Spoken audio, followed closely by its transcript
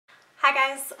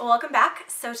Hi guys, welcome back.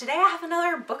 So today I have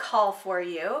another book haul for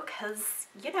you because,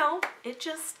 you know, it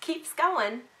just keeps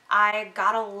going. I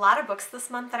got a lot of books this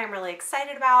month that I'm really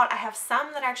excited about. I have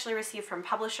some that I actually received from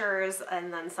publishers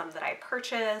and then some that I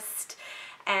purchased,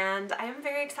 and I am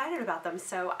very excited about them,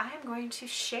 so I am going to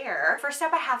share. First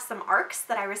up, I have some ARCs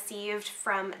that I received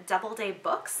from DoubleDay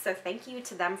Books, so thank you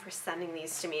to them for sending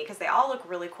these to me because they all look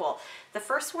really cool. The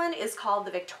first one is called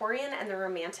The Victorian and the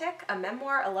Romantic, a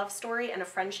memoir, a love story, and a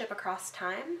friendship across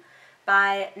time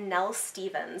by Nell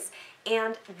Stevens.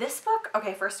 And this book,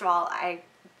 okay, first of all,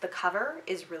 the cover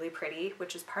is really pretty,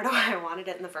 which is part of why I wanted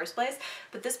it in the first place,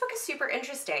 but this book is super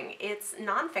interesting. It's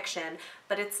nonfiction,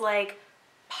 but it's like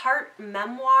part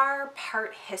memoir,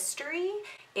 part history.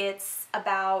 It's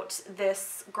about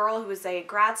this girl who is a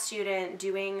grad student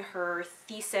doing her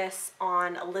thesis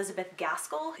on Elizabeth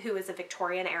Gaskell, who is a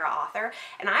Victorian era author,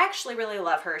 and I actually really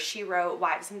love her. She wrote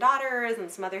Wives and Daughters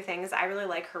and some other things. I really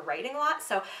like her writing a lot,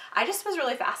 so I just was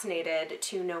really fascinated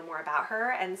to know more about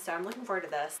her, and so I'm looking forward to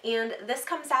this. And this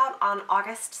comes out on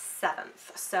August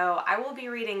 7th, so I will be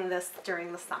reading this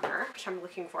during the summer, which I'm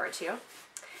looking forward to.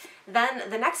 Then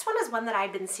the next one is one that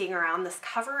I've been seeing around. This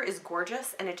cover is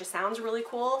gorgeous and it just sounds really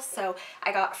cool. So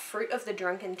I got Fruit of the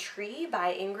Drunken Tree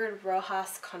by Ingrid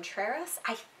Rojas Contreras.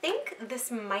 I think this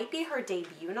might be her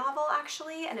debut novel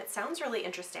actually, and it sounds really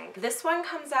interesting. This one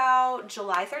comes out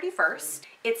July 31st.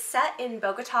 It's set in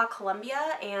Bogota,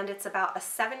 Colombia, and it's about a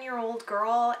 7-year-old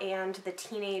girl and the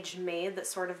teenage maid that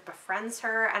sort of befriends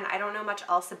her, and I don't know much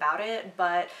else about it,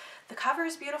 but the cover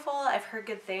is beautiful. I've heard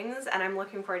good things, and I'm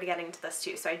looking forward to getting to this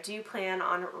too. So I do plan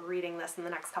on reading this in the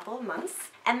next couple of months.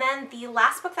 And then the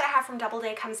last book that I have from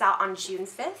Doubleday comes out on June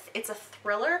 5th. It's a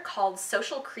thriller called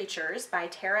Social Creatures by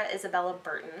Tara Isabella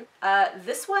Burton.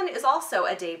 This one is also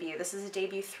a debut. This is a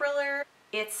debut thriller.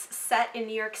 It's set in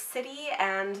New York City,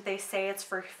 and they say it's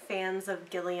for fans of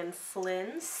Gillian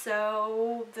Flynn,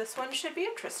 so this one should be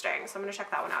interesting. So I'm gonna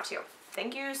check that one out too.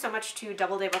 Thank you so much to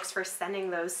Doubleday Books for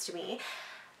sending those to me.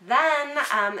 Then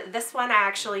this one I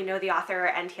actually know the author,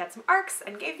 and he had some ARCs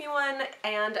and gave me one,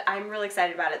 and I'm really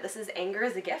excited about it. This is Anger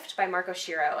is a Gift by Marco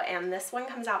Shiro, and this one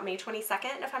comes out May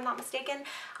 22nd if I'm not mistaken.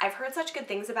 I've heard such good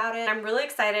things about it. I'm really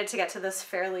excited to get to this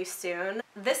fairly soon.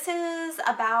 This is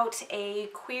about a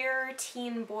queer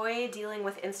teen boy dealing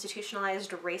with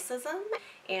institutionalized racism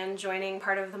and joining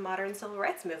part of the modern civil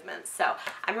rights movement. So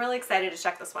I'm really excited to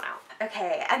check this one out.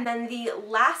 Okay, and then the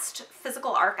last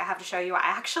physical ARC I have to show you, I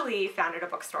actually found at a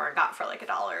bookstore and got for like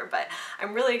 $1, but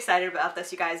I'm really excited about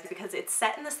this, you guys, because it's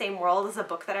set in the same world as a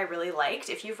book that I really liked.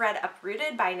 If you've read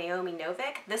Uprooted by Naomi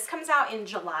Novik, this comes out in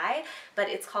July, but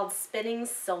it's called Spinning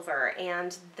Silver,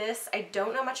 and this, I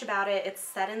don't know much about it. It's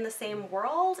set in the same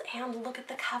world, and look at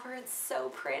the cover, it's so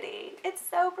pretty. It's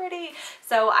so pretty.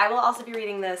 So I will also be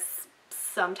reading this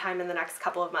sometime in the next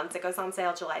couple of months. It goes on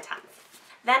sale July 10th.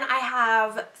 Then I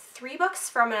have 3 books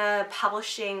from a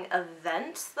publishing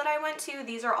event that I went to.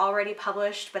 These are already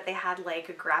published, but they had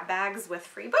like grab bags with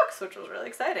free books, which was really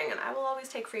exciting, and I will always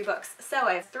take free books. So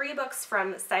I have 3 books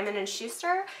from Simon &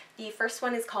 Schuster. The first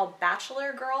one is called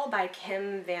Bachelor Girl by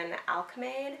Kim Van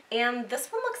Alkemade, and this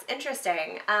one looks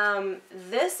interesting.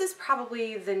 This is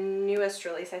probably the newest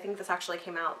release. I think this actually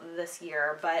came out this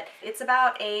year, but it's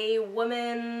about a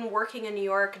woman working in New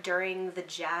York during the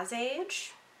Jazz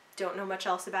Age. Don't know much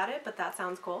else about it, but that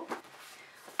sounds cool.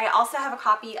 I also have a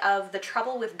copy of The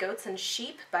Trouble with Goats and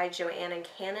Sheep by Joanna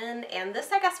Cannon, and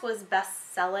this I guess was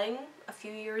best-selling a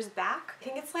few years back. I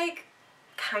think it's like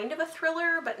kind of a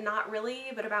thriller, but not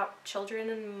really, but about children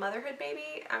and motherhood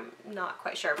maybe. I'm not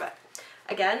quite sure, but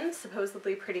again,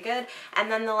 supposedly pretty good.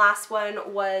 And then the last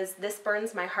one was This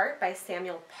Burns My Heart by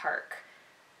Samuel Park.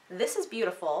 This is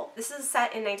beautiful. This is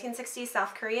set in 1960s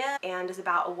South Korea and is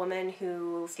about a woman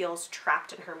who feels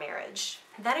trapped in her marriage.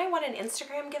 Then I won an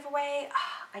Instagram giveaway.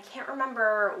 I can't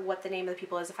remember what the name of the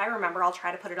people is. If I remember, I'll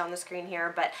try to put it on the screen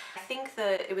here, but I think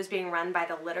that it was being run by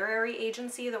the literary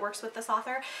agency that works with this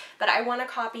author. But I won a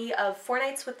copy of 4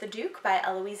 Nights with the Duke by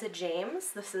Eloisa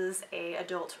James. This is an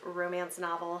adult romance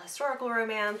novel, historical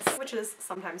romance, which is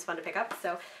sometimes fun to pick up,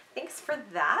 so thanks for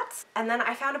that. And then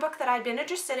I found a book that I'd been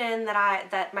interested in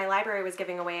that my library was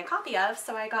giving away a copy of,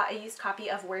 so I got a used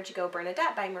copy of Where'd You Go,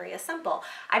 Bernadette by Maria Semple.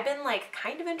 I've been like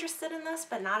kind of interested in this,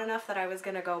 but not enough that I was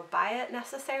gonna go buy it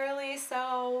necessarily,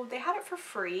 so they had it for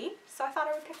free, so I thought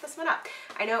I would pick this one up.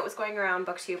 I know it was going around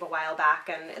BookTube a while back,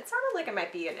 and it sounded like it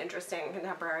might be an interesting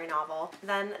contemporary novel.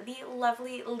 Then the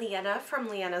lovely Leanna from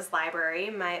Leanna's Library,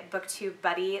 my BookTube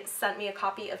buddy, sent me a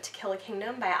copy of To Kill a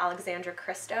Kingdom by Alexandra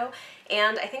Christo,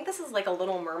 and I think think this is like a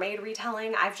Little Mermaid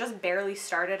retelling. I've just barely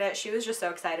started it. She was just so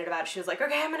excited about it. She was like,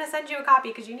 okay, I'm gonna send you a copy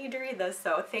because you need to read this.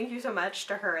 So thank you so much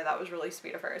to her. That was really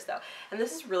sweet of her. So, and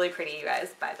this is really pretty, you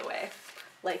guys, by the way.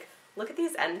 Like, look at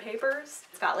these end papers.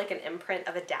 It's got like an imprint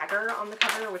of a dagger on the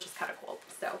cover, which is kind of cool.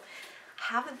 So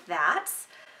have that.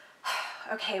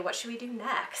 Okay, what should we do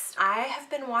next? I have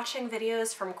been watching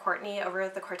videos from Courtney over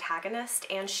at The Cortagonist,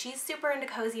 and she's super into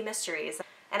cozy mysteries.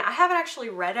 And I haven't actually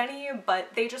read any,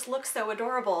 but they just look so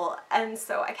adorable, and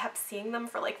so I kept seeing them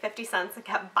for like 50 cents and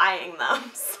kept buying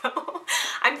them. So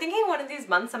I'm thinking one of these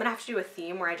months I'm gonna have to do a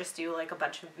theme where I just do like a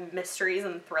bunch of mysteries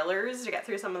and thrillers to get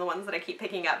through some of the ones that I keep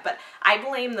picking up, but I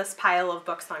blame this pile of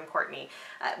books on Courtney.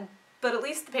 But at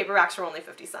least the paperbacks were only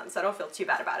 50 cents, so I don't feel too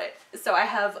bad about it. So I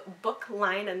have Book,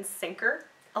 Line, and Sinker,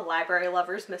 a library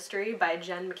lover's mystery by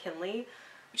Jen McKinley,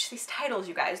 which these titles,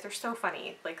 you guys, they're so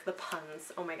funny. Like the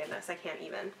puns, oh my goodness, I can't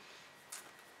even.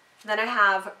 Then I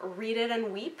have Read It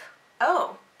and Weep.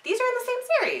 Oh, these are in the same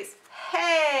series.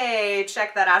 Hey,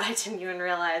 check that out, I didn't even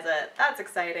realize it. That's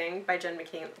exciting, by Jen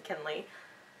McKinley.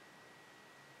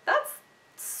 That's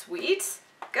sweet.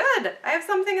 Good, I have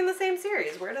something in the same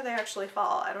series. Where do they actually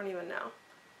fall? I don't even know.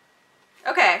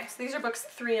 Okay, so these are books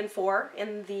 3 and 4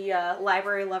 in the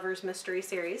Library Lovers Mystery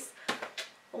series.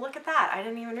 Well, look at that, I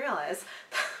didn't even realize.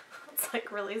 It's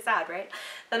like really sad, right?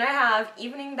 Then I have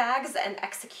Evening Bags and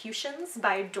Executions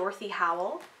by Dorothy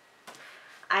Howell.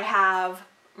 I have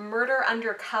Murder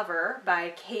Undercover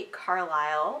by Kate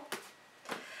Carlisle.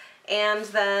 And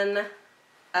then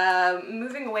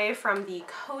moving away from the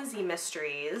cozy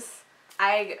mysteries,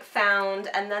 I found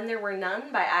And Then There Were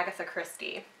None by Agatha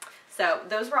Christie. So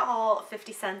those were all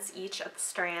 50 cents each at the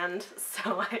Strand,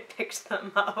 so I picked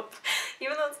them up.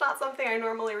 Even though it's not something I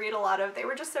normally read a lot of, they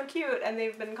were just so cute and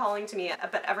they've been calling to me.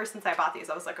 But ever since I bought these,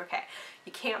 I was like, okay,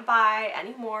 you can't buy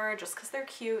any more just because they're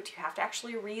cute. You have to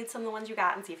actually read some of the ones you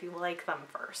got and see if you like them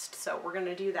first. So we're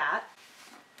gonna do that.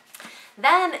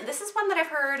 Then this is one that I've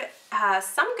heard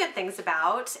some good things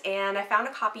about, and I found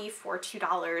a copy for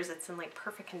 $2. It's in like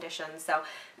perfect condition. So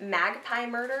Magpie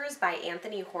Murders by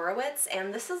Anthony Horowitz,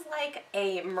 and this is like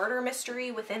a murder mystery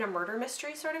within a murder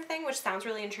mystery sort of thing, which sounds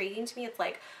really intriguing to me. It's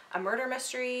like a murder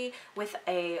mystery with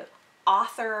a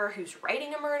author who's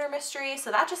writing a murder mystery, so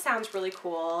that just sounds really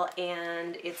cool,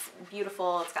 and it's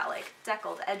beautiful. It's got like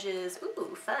deckled edges.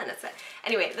 Ooh, fun.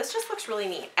 Anyway, this just looks really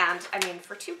neat, and I mean,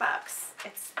 for $2,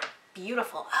 it's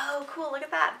beautiful. Oh, cool, look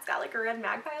at that. It's got like a red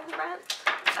magpie on the front.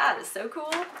 That is so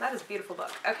cool. That is a beautiful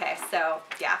book. Okay, so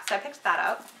yeah, so I picked that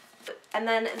up. And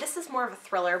then this is more of a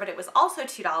thriller, but it was also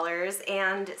 $2,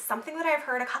 and something that I've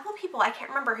heard a couple people, I can't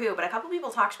remember who, but a couple people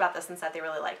talked about this and said they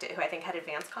really liked it, who I think had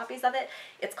advanced copies of it.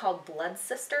 It's called Blood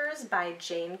Sisters by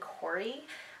Jane Corey.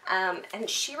 And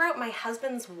she wrote My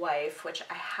Husband's Wife, which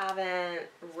I haven't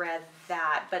read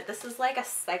that, but this is like a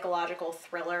psychological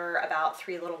thriller about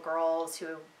 3 little girls who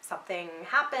something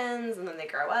happens and then they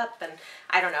grow up, and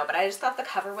I don't know, but I just thought the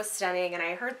cover was stunning and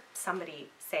I heard somebody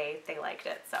say they liked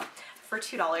it, so for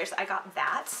 $2 I got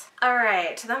that.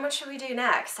 Alright, then what should we do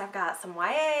next? I've got some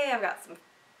YA, I've got some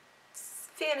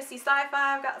fantasy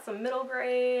sci-fi, I've got some middle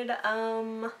grade,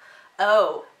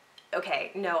 oh,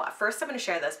 okay, no, first I'm going to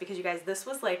share this because you guys, this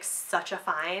was like such a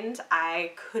find.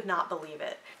 I could not believe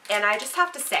it. And I just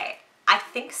have to say, I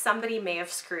think somebody may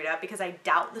have screwed up because I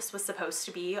doubt this was supposed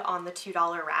to be on the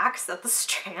 $2 racks at the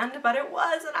Strand, but it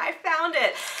was, and I found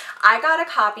it. I got a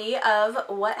copy of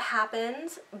What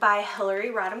Happened by Hillary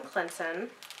Rodham Clinton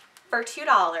for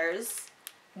 $2,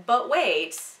 but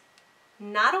wait,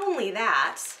 not only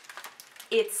that,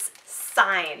 it's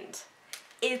signed.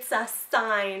 It's a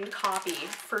signed copy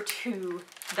for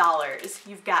 $2.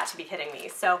 You've got to be kidding me.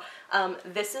 So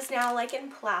this is now like in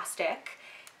plastic,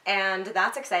 and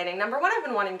that's exciting. Number one, I've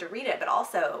been wanting to read it, but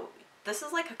also this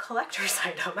is like a collector's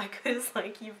item. I was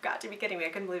like, you've got to be kidding me. I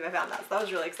couldn't believe I found that. So that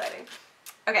was really exciting.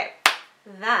 Okay,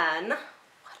 then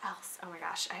what else? Oh my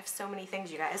gosh, I have so many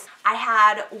things, you guys. I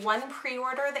had one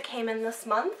pre-order that came in this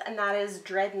month, and that is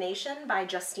Dread Nation by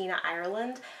Justina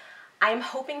Ireland. I'm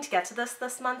hoping to get to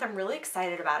this month. I'm really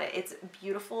excited about it. It's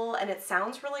beautiful and it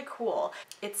sounds really cool.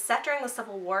 It's set during the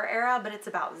Civil War era, but it's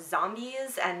about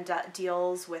zombies and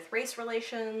deals with race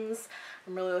relations.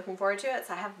 I'm really looking forward to it,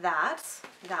 so I have that.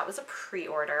 That was a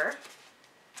pre-order.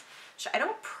 I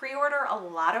don't pre-order a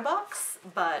lot of books,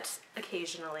 but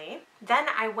occasionally. Then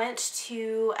I went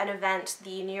to an event,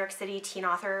 the New York City Teen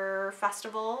Author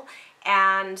Festival,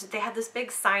 and they had this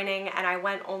big signing, and I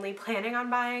went only planning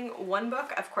on buying one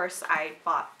book. Of course, I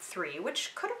bought 3,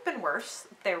 which could have been worse.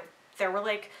 There were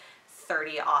like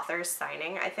 30 authors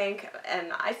signing, I think,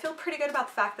 and I feel pretty good about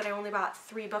the fact that I only bought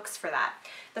 3 books for that.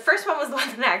 The first one was the one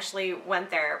that I actually went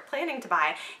there planning to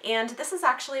buy, and this is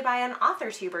actually by an author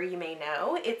tuber you may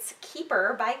know. It's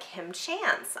Keeper by Kim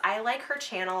Chance. I like her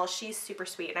channel. She's super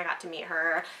sweet, and I got to meet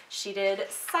her. She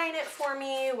did sign it for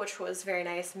me, which was very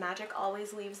nice. Magic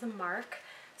always leaves a mark.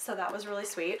 So that was really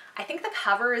sweet. I think the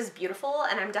cover is beautiful,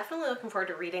 and I'm definitely looking forward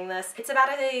to reading this. It's about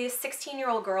a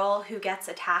 16-year-old girl who gets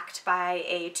attacked by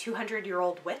a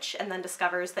 200-year-old witch and then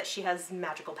discovers that she has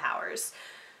magical powers.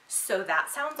 So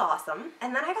that sounds awesome.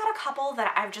 And then I got a couple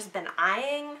that I've just been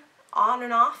eyeing on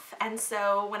and off, and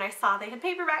so when I saw they had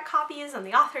paperback copies and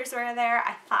the authors were there,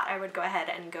 I thought I would go ahead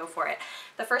and go for it.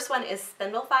 The first one is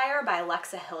Spindlefire by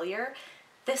Lexa Hillier.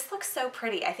 This looks so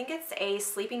pretty. I think it's a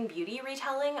Sleeping Beauty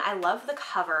retelling. I love the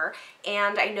cover,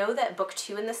 and I know that book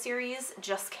 2 in the series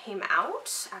just came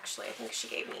out. Actually, I think she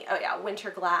gave me, oh yeah,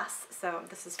 Winter Glass, so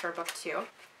this is for book 2.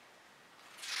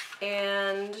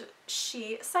 And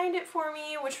she signed it for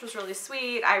me, which was really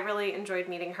sweet. I really enjoyed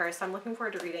meeting her, so I'm looking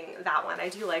forward to reading that one. I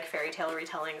do like fairy tale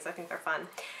retellings. I think they're fun.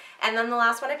 And then the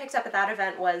last one I picked up at that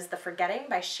event was The Forgetting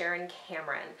by Sharon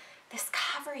Cameron. This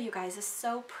cover, you guys, is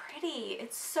so pretty.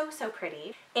 It's so, so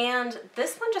pretty. And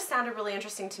this one just sounded really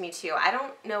interesting to me too. I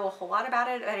don't know a whole lot about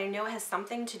it, but I know it has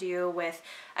something to do with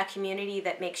a community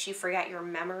that makes you forget your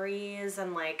memories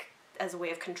and like as a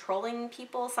way of controlling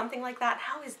people, something like that.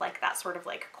 I always like that sort of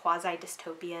like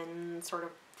quasi-dystopian sort of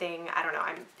thing. I don't know,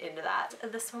 I'm into that.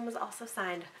 This one was also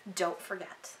signed Don't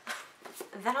Forget.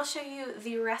 Then I'll show you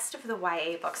the rest of the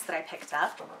YA books that I picked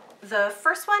up. The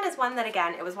first one is one that,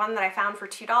 again, it was one that I found for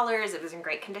 $2. It was in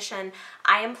great condition.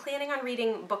 I am planning on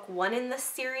reading book 1 in this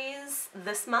series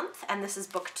this month, and this is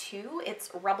book 2.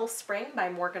 It's Rebel Spring by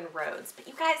Morgan Rhodes. But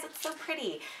you guys, it's so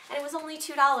pretty, and it was only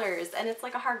 $2, and it's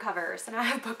like a hardcover. So now I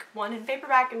have book 1 in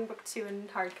paperback and book 2 in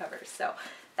hardcover. So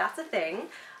that's a thing.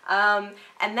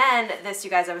 And then this,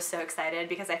 you guys, I was so excited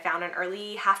because I found an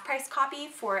early half-price copy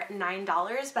for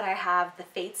 $9, but I have The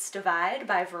Fates Divide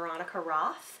by Veronica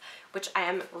Roth, which I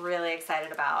am really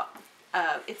excited about.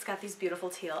 It's got these beautiful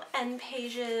teal end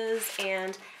pages,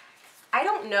 and I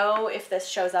don't know if this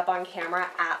shows up on camera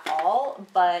at all,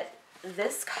 but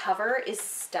this cover is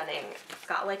stunning. It's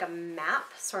got like a map,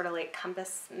 sort of like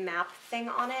compass map thing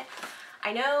on it.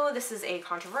 I know this is a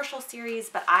controversial series,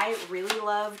 but I really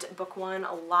loved book 1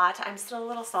 a lot. I'm still a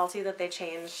little salty that they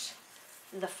changed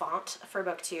the font for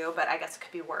book 2, but I guess it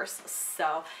could be worse.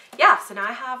 So yeah, so now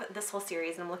I have this whole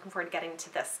series, and I'm looking forward to getting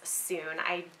to this soon.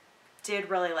 I did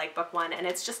really like book 1, and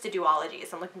it's just a duology,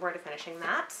 so I'm looking forward to finishing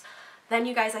that. Then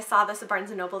you guys, I saw this at Barnes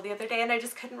 & Noble the other day, and I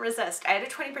just couldn't resist. I had a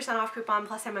 20% off coupon,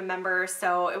 plus I'm a member,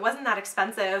 so it wasn't that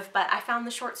expensive, but I found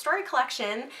the short story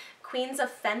collection, Queens of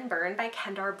Fenburn by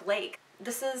Kendar Blake.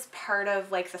 This is part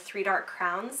of like the 3 Dark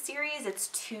Crowns series. It's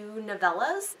 2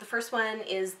 novellas. The first one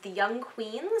is The Young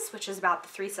Queens, which is about the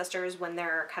 3 sisters when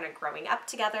they're kind of growing up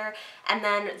together. And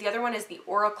then the other one is The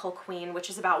Oracle Queen, which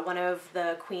is about one of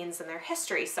the queens and their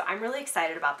history. So I'm really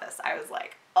excited about this. I was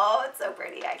like, oh, it's so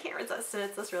pretty. I can't resist. And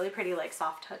it's this really pretty like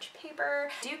soft touch paper.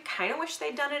 I do kind of wish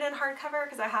they'd done it in hardcover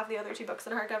because I have the other 2 books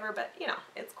in hardcover, but you know,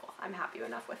 it's cool. I'm happy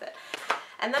enough with it.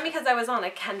 And then because I was on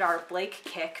a Kendar Blake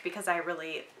kick, because I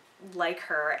really like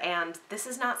her, and this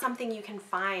is not something you can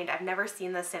find. I've never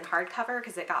seen this in hardcover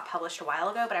because it got published a while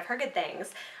ago, but I've heard good things.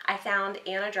 I found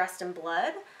Anna Dressed in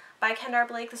Blood by Kendar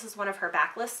Blake. This is one of her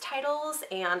backlist titles,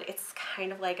 and it's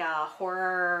kind of like a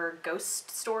horror ghost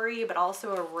story, but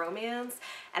also a romance,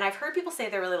 and I've heard people say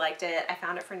they really liked it. I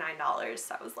found it for $9,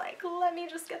 so I was like, let me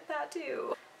just get that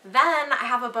too. Then I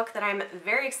have a book that I'm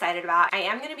very excited about. I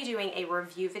am going to be doing a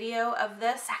review video of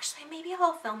this. Actually, maybe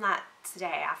I'll film that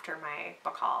today after my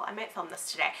book haul. I might film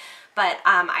this today. But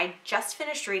I just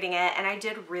finished reading it, and I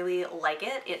did really like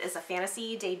it. It is a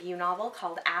fantasy debut novel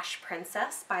called Ash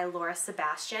Princess by Laura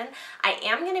Sebastian. I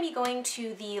am going to be going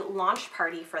to the launch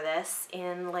party for this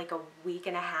in like a week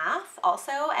and a half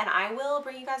also, and I will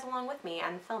bring you guys along with me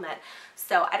and film it.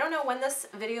 So I don't know when this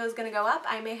video is going to go up.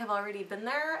 I may have already been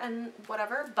there and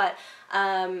whatever, but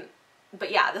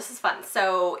yeah, this is fun.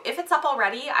 So if it's up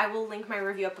already, I will link my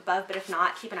review up above, but if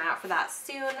not, keep an eye out for that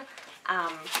soon.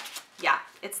 Yeah,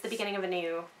 it's the beginning of a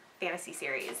new fantasy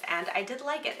series, and I did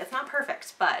like it. It's not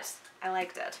perfect, but I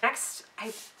liked it. Next,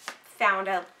 I found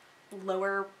a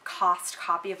lower cost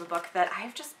copy of a book that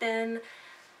I've just been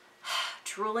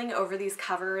drooling over these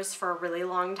covers for a really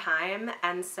long time,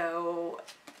 and so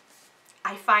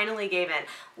I finally gave in.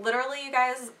 Literally, you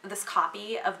guys, this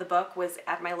copy of the book was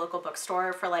at my local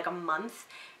bookstore for like a month,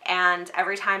 and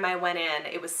every time I went in,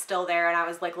 it was still there, and I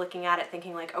was like looking at it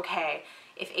thinking like, okay,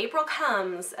 if April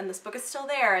comes and this book is still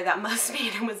there, that must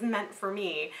mean it was meant for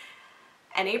me.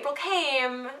 And April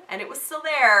came and it was still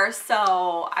there,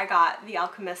 so I got The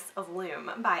Alchemist of Loom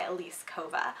by Elise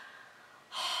Kova.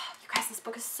 You guys, this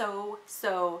book is so,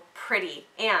 so pretty,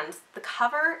 and the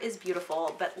cover is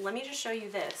beautiful, but let me just show you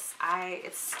this.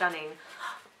 It's stunning.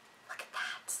 Look at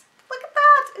that. Look at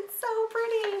that. It's so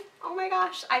pretty. Oh my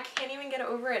gosh. I can't even get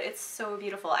over it. It's so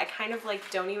beautiful. I kind of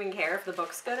like don't even care if the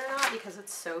book's good or not because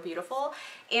it's so beautiful,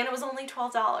 and it was only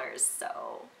 $12,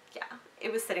 so yeah, it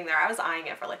was sitting there. I was eyeing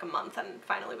it for like a month and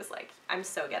finally was like, I'm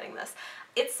so getting this.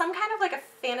 It's some kind of like a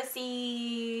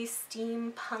fantasy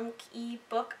steampunk-y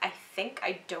book, I think.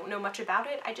 I don't know much about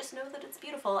it. I just know that it's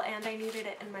beautiful and I needed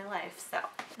it in my life, so.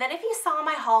 Then if you saw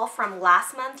my haul from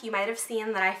last month, you might have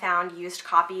seen that I found used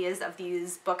copies of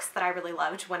these books that I really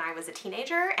loved when I was a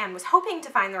teenager and was hoping to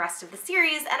find the rest of the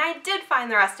series, and I did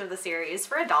find the rest of the series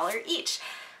for $1 each.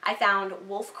 I found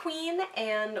Wolf Queen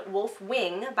and Wolf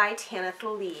Wing by Tanith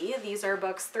Lee. These are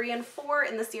books 3 and 4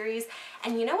 in the series.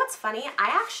 And you know what's funny?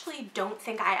 I actually don't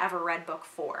think I ever read book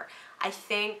 4. I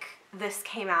think this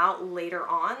came out later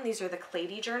on. These are the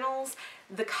Clady journals.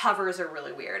 The covers are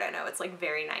really weird. I know it's like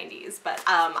very 90s, but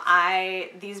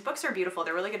these books are beautiful.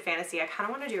 They're really good fantasy. I kind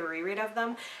of want to do a reread of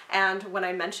them. And when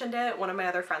I mentioned it, one of my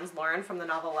other friends, Lauren from the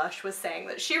Novel Lush, was saying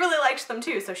that she really liked them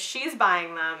too. So she's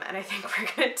buying them, and I think we're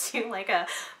gonna do like a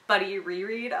buddy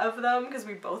reread of them because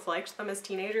we both liked them as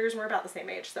teenagers and we're about the same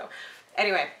age. So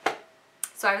anyway,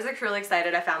 so I was like really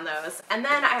excited I found those. And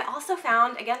then I also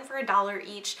found, again for $1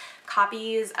 each,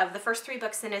 copies of the first 3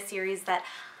 books in a series that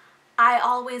I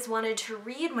always wanted to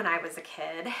read when I was a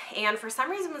kid, and for some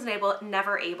reason was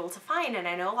never able to find. And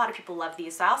I know a lot of people love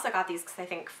these, so I also got these because I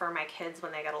think for my kids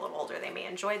when they get a little older they may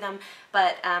enjoy them.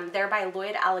 But they're by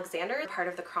Lloyd Alexander, part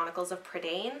of the Chronicles of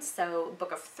Prydain. So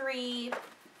Book of 3,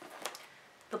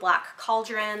 The Black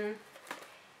Cauldron,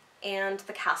 and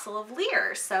The Castle of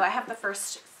Lear. So I have the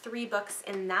first 3 books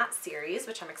in that series,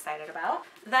 which I'm excited about.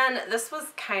 Then this was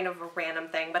kind of a random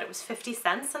thing, but it was 50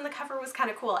 cents and the cover was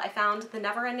kind of cool. I found The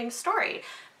Never-Ending Story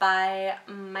by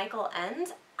Michael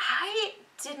Ende. I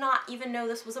did not even know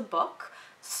this was a book,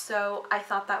 so I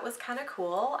thought that was kind of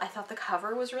cool. I thought the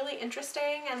cover was really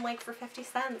interesting, and like for 50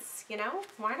 cents, you know,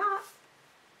 why not?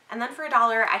 And then for $1,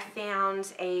 I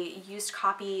found a used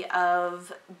copy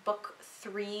of book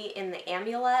 3 in the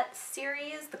Amulet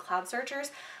series, The Cloud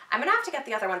Searchers. I'm gonna have to get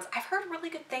the other ones. I've heard really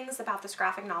good things about this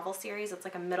graphic novel series. It's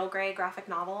like a middle grade graphic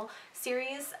novel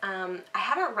series. I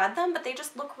haven't read them, but they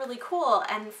just look really cool.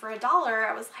 And for $1,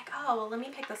 I was like, oh, well, let me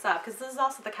pick this up, because this is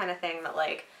also the kind of thing that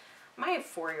like my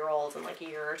 4-year-old in like a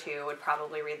year or 2 would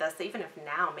probably read this, even if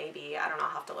now maybe, I don't know,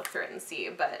 I'll have to look through it and see,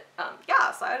 but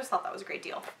yeah, so I just thought that was a great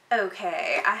deal.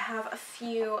 Okay, I have a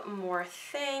few more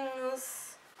things.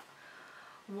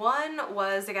 One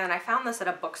was, again, I found this at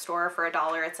a bookstore for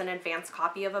 $1. It's an advanced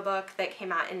copy of a book that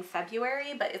came out in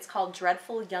February, but it's called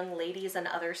Dreadful Young Ladies and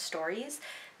Other Stories.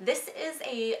 This is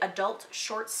an adult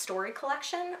short story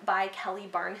collection by Kelly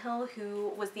Barnhill,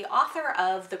 who was the author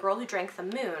of The Girl Who Drank the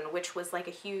Moon, which was like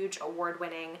a huge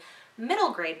award-winning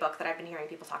middle grade book that I've been hearing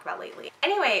people talk about lately.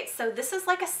 Anyway, so this is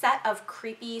like a set of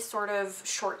creepy sort of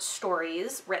short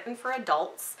stories written for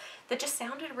adults that just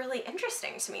sounded really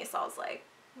interesting to me, so I was like,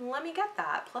 let me get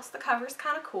that. Plus the cover's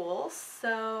kind of cool,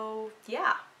 so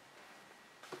yeah.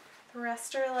 The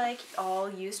rest are like all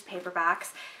used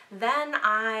paperbacks. Then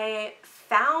I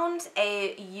found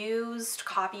a used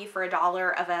copy for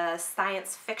 $1 of a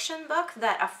science fiction book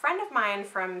that a friend of mine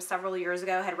from several years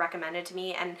ago had recommended to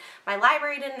me, and my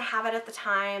library didn't have it at the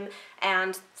time,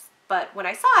 but when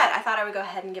I saw it, I thought I would go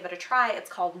ahead and give it a try. It's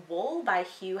called Wool by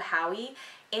Hugh Howey,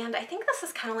 and I think this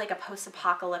is kind of like a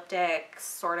post-apocalyptic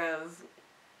sort of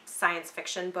science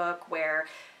fiction book where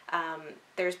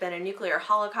there's been a nuclear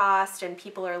holocaust and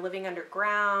people are living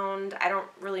underground. I don't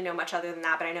really know much other than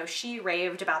that, but I know she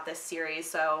raved about this series,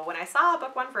 so when I saw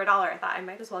book 1 for $1, I thought I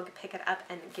might as well pick it up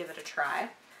and give it a try.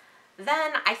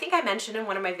 Then I think I mentioned in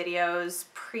one of my videos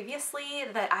previously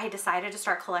that I decided to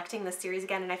start collecting this series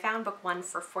again, and I found book 1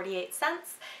 for 48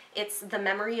 cents. It's The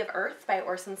Memory of Earth by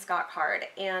Orson Scott Card,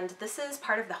 and this is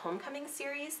part of the Homecoming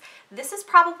series. This is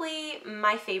probably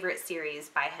my favorite series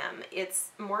by him. It's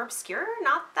more obscure,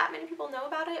 not that many people know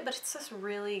about it, but it's this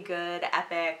really good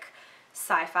epic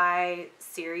sci-fi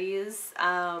series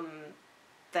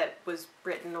that was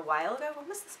written a while ago. When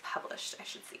was this published? I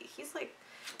should see. He's like,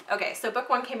 okay, so book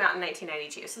 1 came out in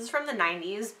 1992. So this is from the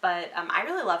 90s, but I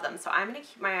really love them, so I'm going to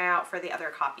keep my eye out for the other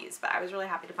copies, but I was really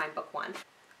happy to find book 1.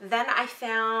 Then I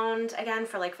found, again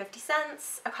for like 50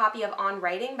 cents, a copy of On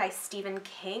Writing by Stephen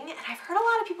King, and I've heard a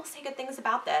lot of people say good things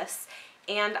about this,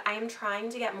 and I am trying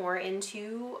to get more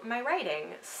into my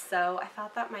writing, so I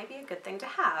thought that might be a good thing to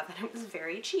have, and it was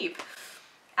very cheap.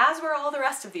 as were all the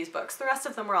rest of these books. The rest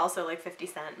of them were also like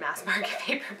 50-cent mass market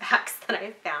paperbacks that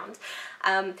I found.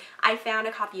 I found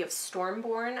a copy of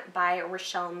Stormborn by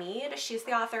Rochelle Mead. She's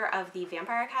the author of the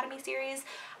Vampire Academy series.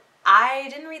 I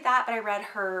didn't read that, but I read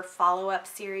her follow-up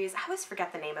series. I always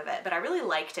forget the name of it, but I really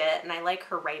liked it, and I like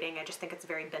her writing. I just think it's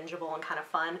very bingeable and kind of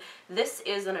fun. This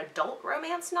is an adult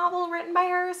romance novel written by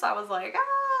her, so I was like,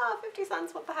 50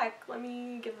 cents, what the heck, let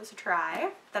me give this a try.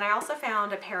 Then I also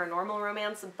found a paranormal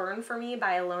romance, Burn For Me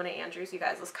by Ilona Andrews. You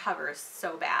guys, this cover is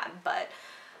so bad, but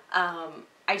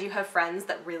I do have friends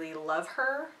that really love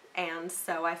her, and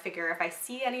so I figure if I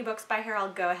see any books by her,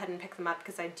 I'll go ahead and pick them up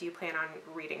because I do plan on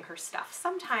reading her stuff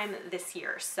sometime this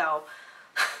year. So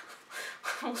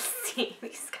we'll see.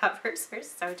 These covers are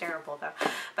so terrible though.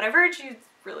 But I've heard she's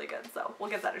really good, so we'll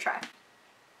give that a try.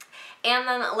 And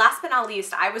then last but not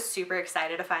least, I was super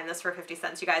excited to find this for 50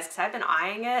 cents, you guys, because I've been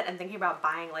eyeing it and thinking about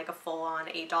buying like a full-on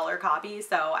 $8 copy,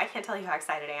 so I can't tell you how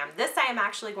excited I am. This I am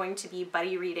actually going to be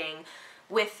buddy reading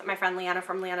with my friend Leanna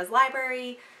from Leanna's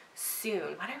Library soon.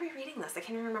 When are we reading this? I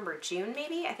can't even remember. June,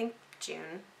 maybe? I think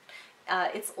June.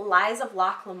 It's Lies of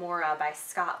Loch Lamora by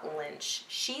Scott Lynch.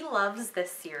 She loves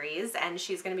this series, and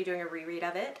she's going to be doing a reread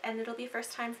of it, and it'll be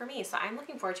first time for me, so I'm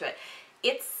looking forward to it.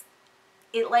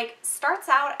 It like starts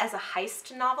out as a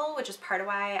heist novel, which is part of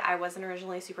why I wasn't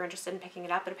originally super interested in picking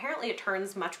it up, but apparently it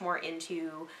turns much more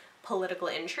into political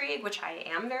intrigue, which I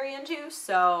am very into,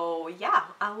 so yeah,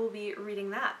 I will be reading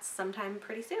that sometime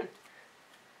pretty soon.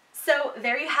 So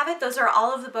there you have it. Those are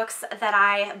all of the books that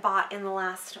I bought in the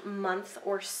last month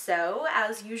or so.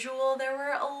 As usual, there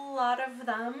were a lot of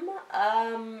them,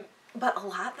 but a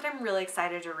lot that I'm really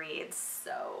excited to read.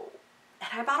 So,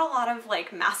 and I bought a lot of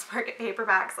like mass market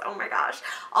paperbacks. Oh my gosh.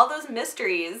 All those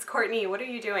mysteries. Courtney, what are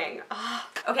you doing? Oh.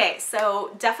 Okay,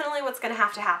 so definitely what's going to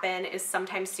have to happen is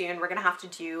sometime soon we're going to have to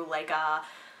do like a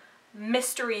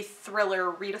mystery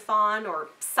thriller readathon or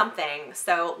something.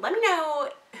 So let me know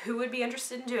who would be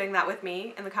interested in doing that with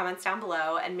me in the comments down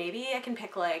below, and maybe I can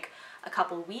pick like a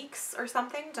couple weeks or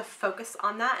something to focus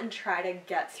on that and try to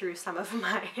get through some of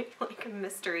my like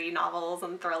mystery novels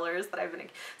and thrillers that I've been,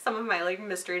 some of my like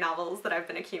mystery novels that I've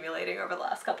been accumulating over the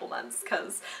last couple months,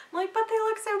 because I'm like, but they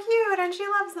look so cute and she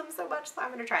loves them so much, so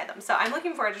I'm gonna try them. So I'm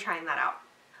looking forward to trying that out.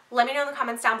 Let me know in the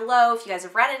comments down below if you guys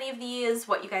have read any of these,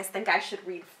 what you guys think I should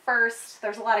read first.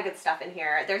 There's a lot of good stuff in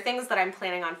here. There are things that I'm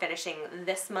planning on finishing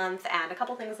this month and a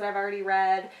couple things that I've already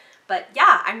read. But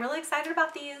yeah, I'm really excited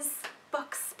about these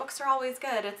books. Books are always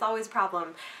good. It's always a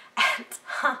problem. And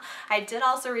I did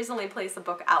also recently place a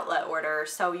book outlet order,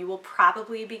 so you will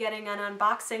probably be getting an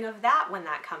unboxing of that when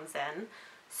that comes in.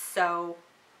 So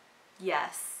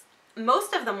yes,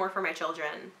 most of them were for my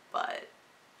children, but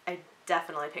I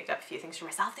definitely picked up a few things for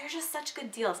myself. They're just such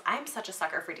good deals. I'm such a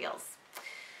sucker for deals.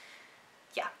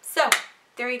 Yeah, so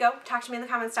there you go. Talk to me in the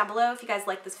comments down below. If you guys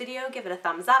like this video, give it a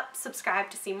thumbs up, subscribe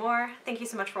to see more. Thank you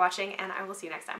so much for watching, and I will see you next time.